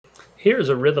Here's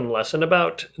a rhythm lesson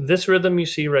about this rhythm you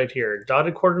see right here,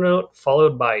 dotted quarter note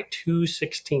followed by 2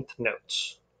 16th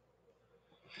notes.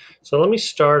 So let me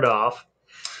start off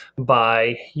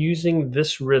by using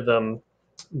this rhythm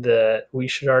that we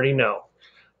should already know.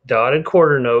 Dotted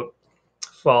quarter note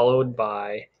followed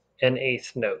by an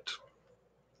eighth note.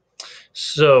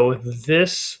 So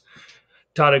this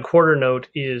dotted quarter note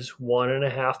is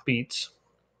 1.5 beats,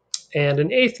 and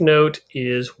an eighth note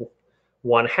is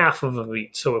 1/2 of a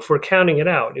beat. So if we're counting it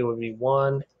out, it would be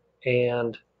 1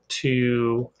 and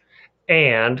 2,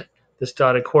 and this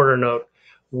dotted quarter note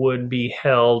would be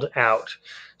held out.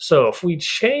 So if we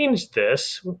change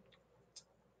this,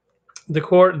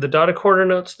 the dotted quarter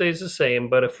note stays the same,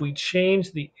 but if we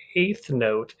change the eighth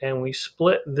note and we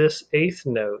split this eighth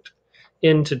note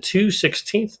into 2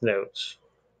 16th notes,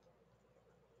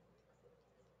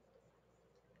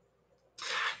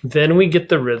 then we get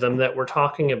the rhythm that we're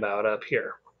talking about up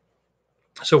here.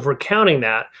 So if we're counting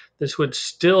that, this would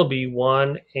still be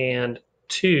 1 and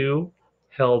 2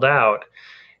 held out.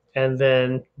 And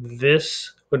then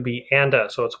this would be anda.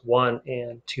 So it's 1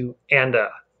 and 2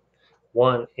 anda.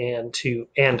 1 and 2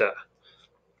 anda.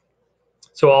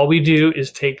 So all we do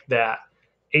is take that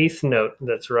eighth note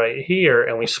that's right here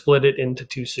and we split it into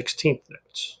 2 16th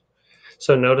notes.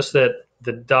 So notice that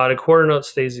the dotted quarter note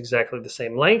stays exactly the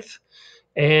same length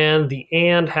and the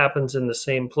and happens in the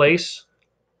same place,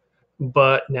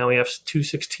 but now we have 2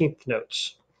 16th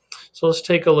notes. So let's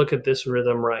take a look at this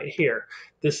rhythm right here.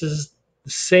 This is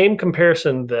the same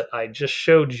comparison that I just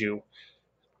showed you.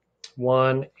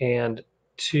 1 and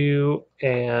 2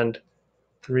 and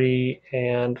 3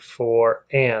 and 4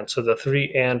 and. So the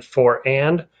 3 and 4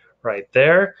 and right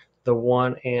there, the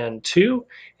 1 and 2,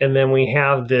 and then we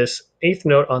have this eighth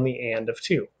note on the and of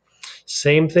 2.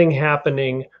 Same thing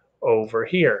happening over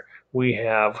here. We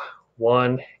have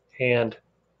 1 and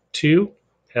 2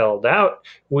 held out.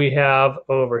 We have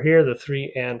over here the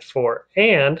 3 and 4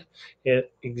 and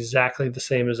it exactly the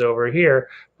same as over here,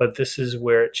 but this is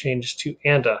where it changes to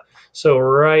anda. So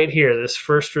right here, this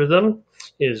first rhythm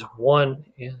is 1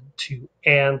 and 2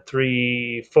 and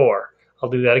 3 4. I'll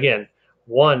do that again.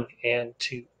 1 and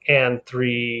 2 and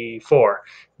 3 4.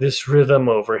 This rhythm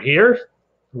over here,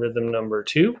 rhythm number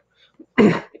 2,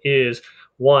 is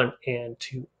 1 and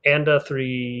 2 and a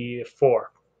 3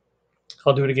 4.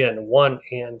 I'll do it again. 1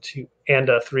 and 2 and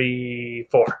a 3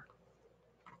 4.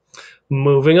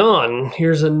 Moving on,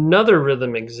 here's another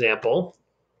rhythm example.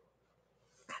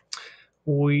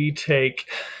 We take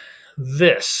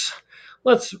this.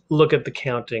 Let's look at the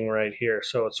counting right here.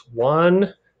 So it's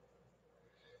 1,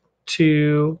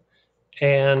 2,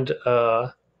 and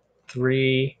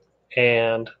 3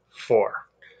 and 4.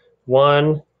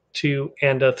 1, 2,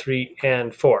 and a 3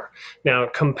 and 4. Now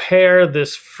compare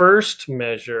this first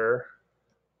measure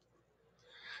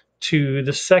to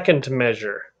the second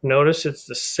measure. Notice it's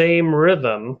the same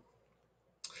rhythm,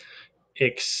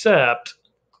 except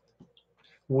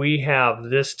we have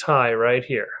this tie right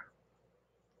here.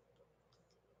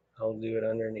 I'll do it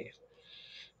underneath.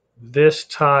 This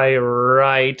tie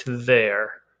right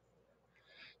there.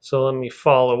 So let me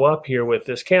follow up here with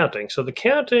this counting. So the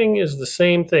counting is the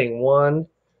same thing. 1,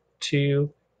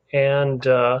 2, and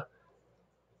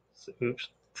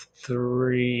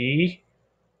 3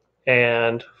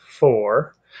 and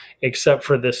 4, except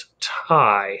for this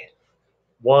tie.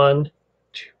 1,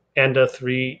 2, and a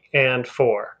 3 and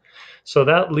 4. So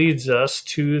that leads us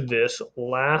to this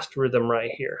last rhythm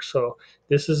right here. So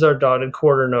this is our dotted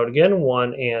quarter note again,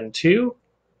 1 and 2.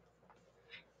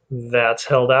 That's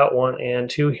held out, 1 and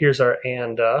 2. Here's our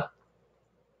anda.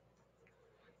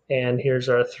 And here's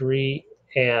our 3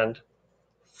 and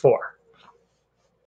 4.